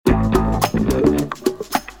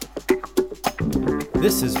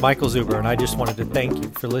This is Michael Zuber, and I just wanted to thank you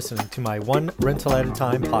for listening to my One Rental at a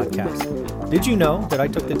Time podcast. Did you know that I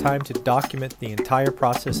took the time to document the entire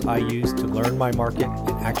process I used to learn my market and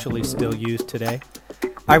actually still use today?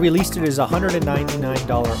 I released it as a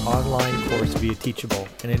 $199 online course via Teachable,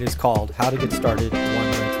 and it is called How to Get Started One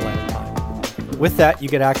Rental at a Time. With that, you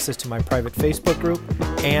get access to my private Facebook group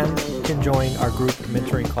and can join our group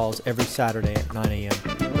mentoring calls every Saturday at 9 a.m.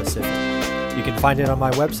 Pacific. You can find it on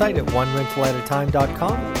my website at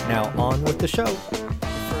onerentalatatime.com. Now on with the show.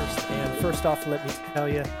 First off, let me tell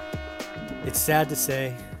you, it's sad to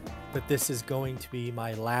say, but this is going to be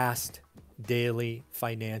my last daily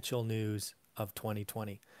financial news of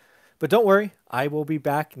 2020. But don't worry, I will be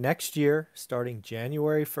back next year, starting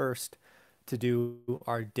January 1st, to do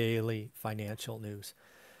our daily financial news.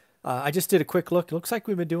 I just did a quick look. It looks like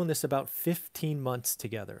we've been doing this about 15 months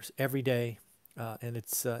together, every day. And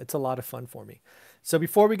it's a lot of fun for me. So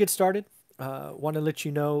before we get started, want to let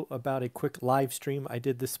you know about a quick live stream I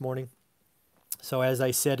did this morning. So as I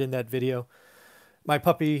said in that video, my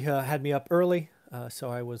puppy had me up early, so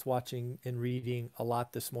I was watching and reading a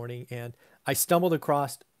lot this morning, and I stumbled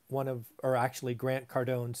across Grant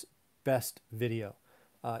Cardone's best video.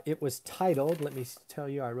 It was titled, let me tell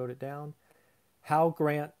you, I wrote it down, How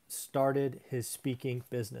Grant Started His Speaking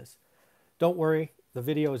Business. Don't worry. The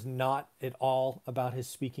video is not at all about his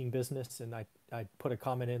speaking business, and I put a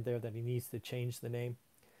comment in there that he needs to change the name.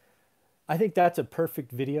 I think that's a perfect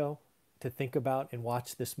video to think about and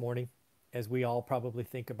watch this morning, as we all probably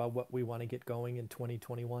think about what we want to get going in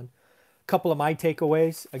 2021. A couple of my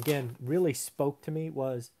takeaways, again, really spoke to me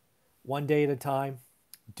was one day at a time,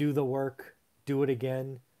 do the work, do it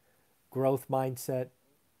again, growth mindset,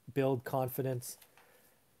 build confidence.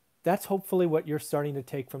 That's hopefully what you're starting to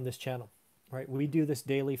take from this channel. Right? We do this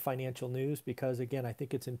daily financial news because, again, I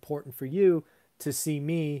think it's important for you to see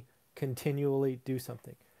me continually do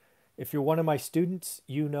something. If you're one of my students,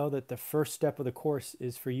 you know that the first step of the course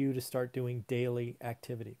is for you to start doing daily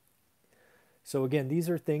activity. So again, these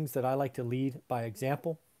are things that I like to lead by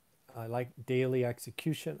example. I like daily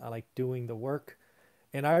execution. I like doing the work.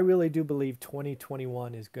 And I really do believe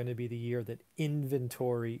 2021 is going to be the year that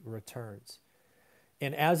inventory returns.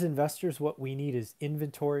 And as investors, what we need is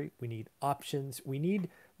inventory. We need options. We need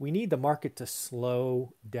the market to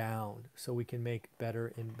slow down so we can make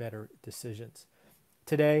better and better decisions.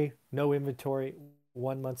 Today, no inventory,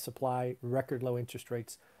 1 month supply, record low interest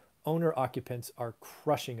rates. Owner occupants are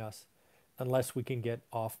crushing us unless we can get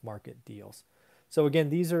off-market deals. So again,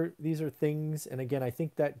 these are things. And again, I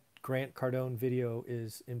think that Grant Cardone video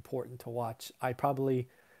is important to watch. I probably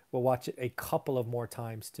will watch it a couple of more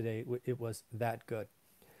times today. It was that good.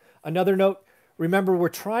 Another note, remember, we're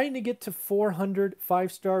trying to get to 400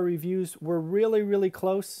 5-star reviews. We're really, really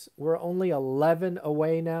close. We're only 11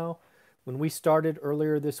 away now. When we started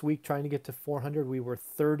earlier this week trying to get to 400, we were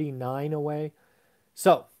 39 away.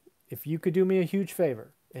 So if you could do me a huge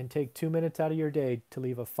favor and take 2 minutes out of your day to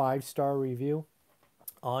leave a 5-star review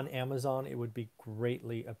on Amazon, it would be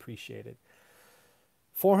greatly appreciated.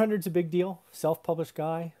 400 is a big deal. Self-published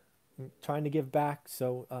guy, trying to give back.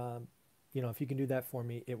 So, if you can do that for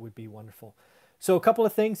me, it would be wonderful. So a couple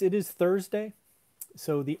of things. It is Thursday.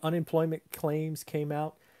 So the unemployment claims came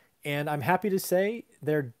out, and I'm happy to say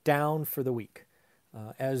they're down for the week.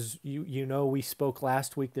 As you know, we spoke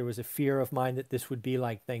last week. There was a fear of mine that this would be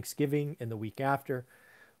like Thanksgiving and the week after,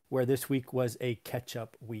 where this week was a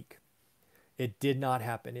catch-up week. It did not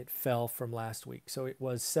happen. It fell from last week. So it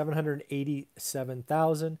was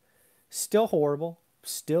 787,000. Still horrible,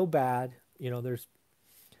 still bad.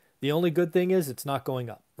 The only good thing is it's not going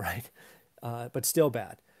up, right? But still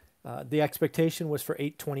bad. The expectation was for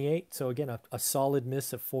 828. So again, a solid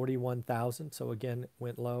miss of 41,000. So again,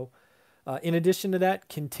 went low. In addition to that,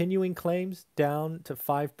 continuing claims down to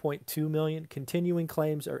 5.2 million. Continuing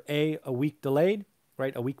claims are a week delayed,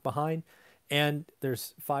 right? A week behind. And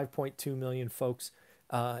there's 5.2 million folks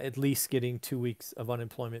at least getting 2 weeks of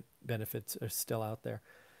unemployment benefits are still out there.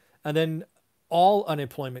 And then all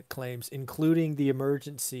unemployment claims, including the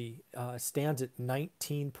emergency, stands at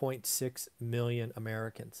 19.6 million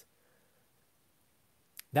Americans.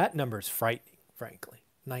 That number is frightening, frankly.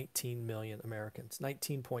 19 million Americans,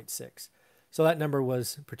 19.6. So that number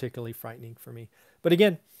was particularly frightening for me. But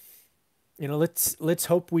again, let's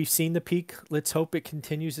hope we've seen the peak. Let's hope it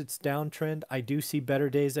continues its downtrend. I do see better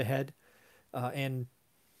days ahead. And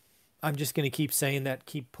I'm just going to keep saying that,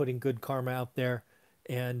 keep putting good karma out there,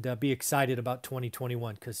 and be excited about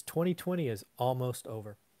 2021 because 2020 is almost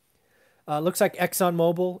over. Looks like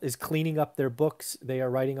ExxonMobil is cleaning up their books. They are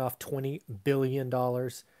writing off $20 billion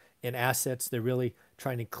in assets. They're really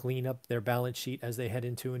trying to clean up their balance sheet as they head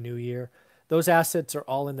into a new year. Those assets are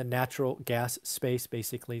all in the natural gas space.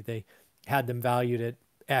 Basically, they had them valued at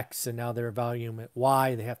X and now they're valuing them at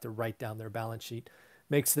Y. They have to write down their balance sheet.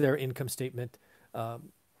 Makes their income statement,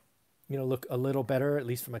 look a little better, at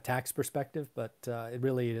least from a tax perspective, but it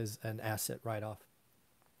really is an asset write-off.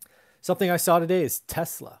 Something I saw today is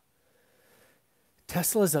Tesla.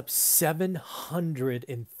 Tesla's up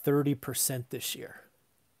 730% this year.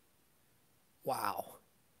 Wow.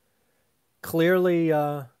 Clearly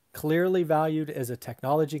valued as a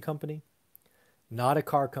technology company, not a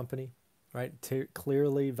car company, right?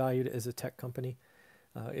 Clearly valued as a tech company.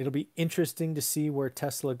 It'll be interesting to see where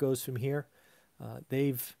Tesla goes from here.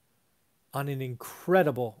 They've on an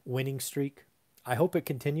incredible winning streak. I hope it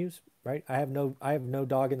continues, right? I have no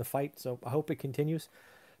dog in the fight, so I hope it continues.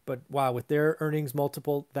 But wow, with their earnings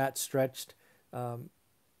multiple that stretched,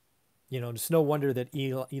 it's no wonder that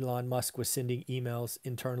Elon Musk was sending emails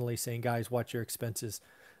internally saying, guys, watch your expenses.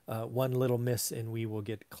 One little miss and we will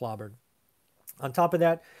get clobbered. On top of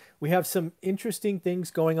that, we have some interesting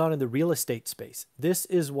things going on in the real estate space. This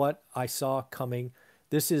is what I saw coming.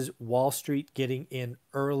 This is Wall Street getting in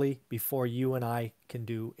early before you and I can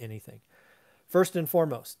do anything. First and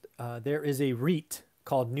foremost, there is a REIT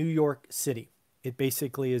called New York City. It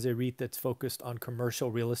basically is a REIT that's focused on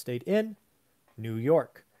commercial real estate in New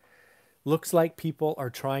York. Looks like people are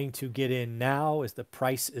trying to get in now as the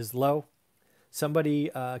price is low. Somebody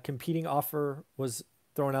competing offer was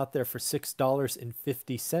thrown out there for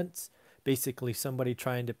 $6.50. Basically, somebody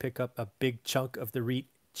trying to pick up a big chunk of the REIT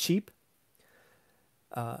cheap.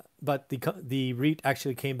 But the REIT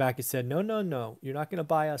actually came back and said, no, you're not going to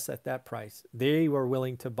buy us at that price. They were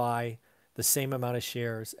willing to buy the same amount of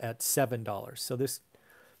shares at $7. So this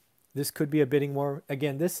could be a bidding war.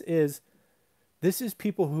 Again, this is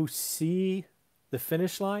people who see the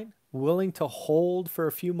finish line, willing to hold for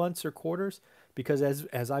a few months or quarters, because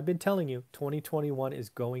as I've been telling you, 2021 is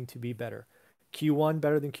going to be better. Q1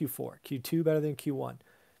 better than Q4, Q2 better than Q1.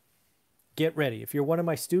 Get ready. If you're one of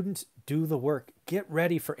my students, do the work. Get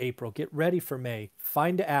ready for April. Get ready for May.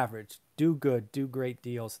 Find an average. Do good. Do great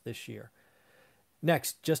deals this year.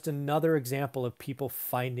 Next, just another example of people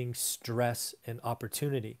finding stress and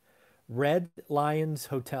opportunity. Red Lions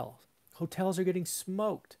Hotels. Hotels are getting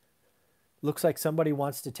smoked. Looks like somebody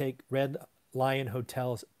wants to take Red Lion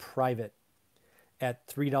Hotels private at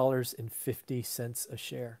 $3.50 a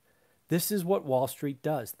share. This is what Wall Street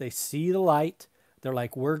does. They see the light. They're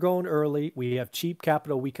like, we're going early. We have cheap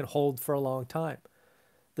capital we can hold for a long time.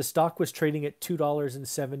 The stock was trading at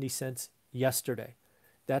 $2.70 yesterday.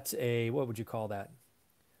 That's what would you call that?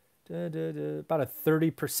 About a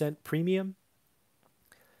 30% premium.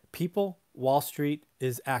 People, Wall Street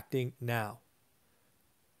is acting now.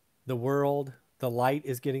 The world, the light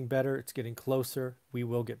is getting better. It's getting closer. We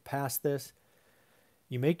will get past this.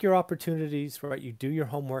 You make your opportunities, right? You do your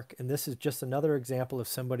homework. And this is just another example of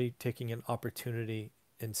somebody taking an opportunity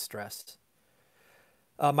in stress.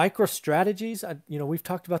 MicroStrategies, we've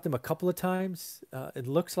talked about them a couple of times. It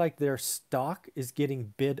looks like their stock is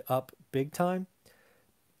getting bid up big time.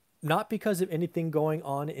 Not because of anything going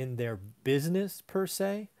on in their business per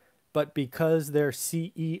se, but because their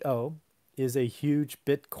CEO is a huge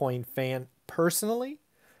Bitcoin fan personally.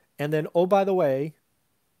 And then, oh, by the way,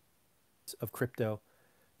 of crypto,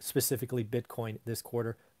 specifically Bitcoin this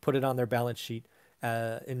quarter, put it on their balance sheet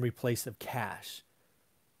in replace of cash.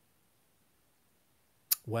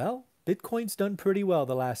 Well, Bitcoin's done pretty well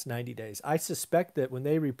the last 90 days. I suspect that when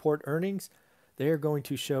they report earnings, they are going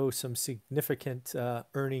to show some significant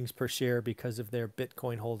earnings per share because of their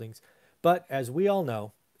Bitcoin holdings. But as we all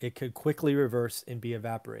know, it could quickly reverse and be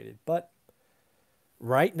evaporated. But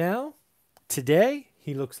right now, today,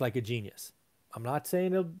 he looks like a genius. I'm not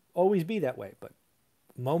saying it'll always be that way, but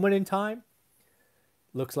moment in time,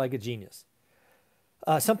 looks like a genius.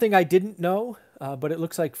 Something I didn't know, but it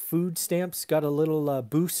looks like food stamps got a little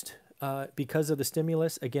boost because of the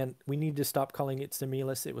stimulus. Again, we need to stop calling it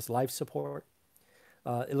stimulus. It was life support.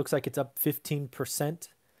 It looks like it's up 15%.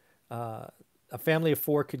 A family of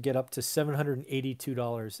four could get up to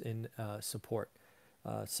 $782 in support.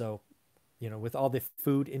 So, with all the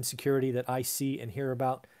food insecurity that I see and hear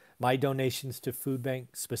about, my donations to Food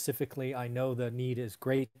Bank specifically, I know the need is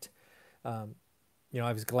great. I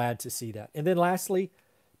was glad to see that. And then lastly,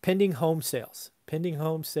 pending home sales. Pending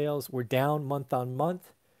home sales were down month on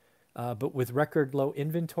month, but with record low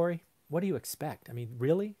inventory. What do you expect? I mean,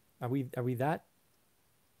 really? Are we that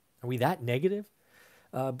negative?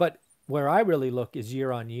 But where I really look is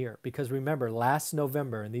year on year, because remember last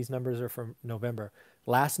November, and these numbers are from November,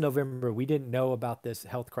 last November, we didn't know about this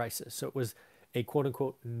health crisis. So it was a quote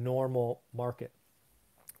unquote normal market.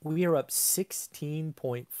 We are up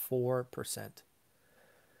 16.4%.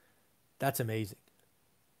 That's amazing.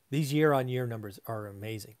 These year-on-year numbers are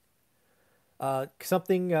amazing. I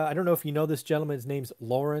don't know if you know this gentleman. His name's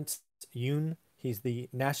Lawrence Yun. He's the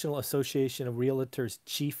National Association of Realtors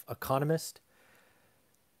chief economist.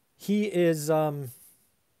 He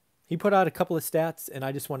put out a couple of stats, and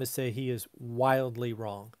I just want to say he is wildly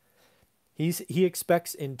wrong. He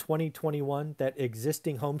expects in 2021 that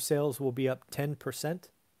existing home sales will be up 10%.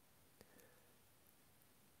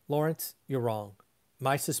 Lawrence, you're wrong.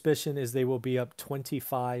 My suspicion is they will be up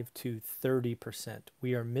 25 to 30%.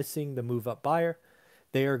 We are missing the move-up buyer.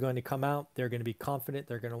 They are going to come out. They're going to be confident.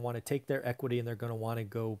 They're going to want to take their equity, and they're going to want to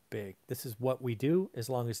go big. This is what we do as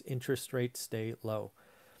long as interest rates stay low.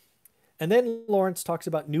 And then Lawrence talks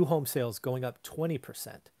about new home sales going up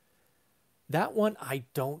 20%. That one, I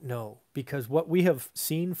don't know, because what we have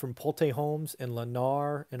seen from Pulte Homes and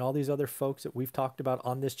Lennar and all these other folks that we've talked about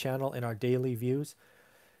on this channel in our daily views,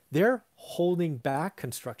 they're holding back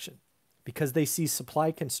construction because they see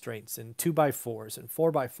supply constraints in 2x4s and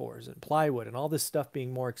 4x4s and plywood and all this stuff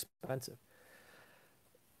being more expensive.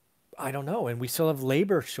 I don't know. And we still have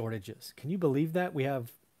labor shortages. Can you believe that? We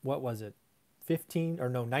have, what was it?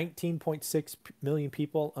 19.6 million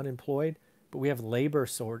people unemployed, but we have labor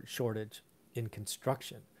shortage in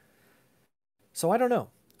construction. So I don't know.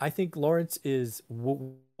 I think Lawrence is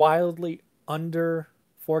wildly under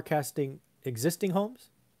forecasting existing homes,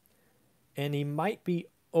 and he might be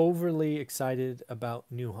overly excited about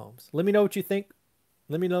new homes. Let me know what you think.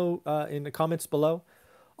 Let me know in the comments below.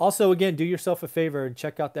 Also, again, do yourself a favor and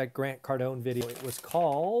check out that Grant Cardone video. It was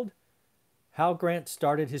called How Grant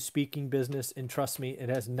Started His Speaking Business, and trust me, it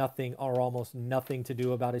has nothing or almost nothing to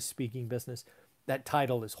do about his speaking business. That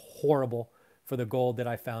title is horrible for the gold that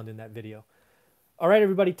I found in that video. All right,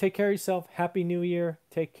 everybody, take care of yourself. Happy New Year.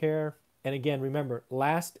 Take care. And again, remember,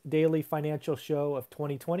 last daily financial show of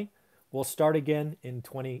 2020. We'll start again in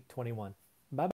 2021.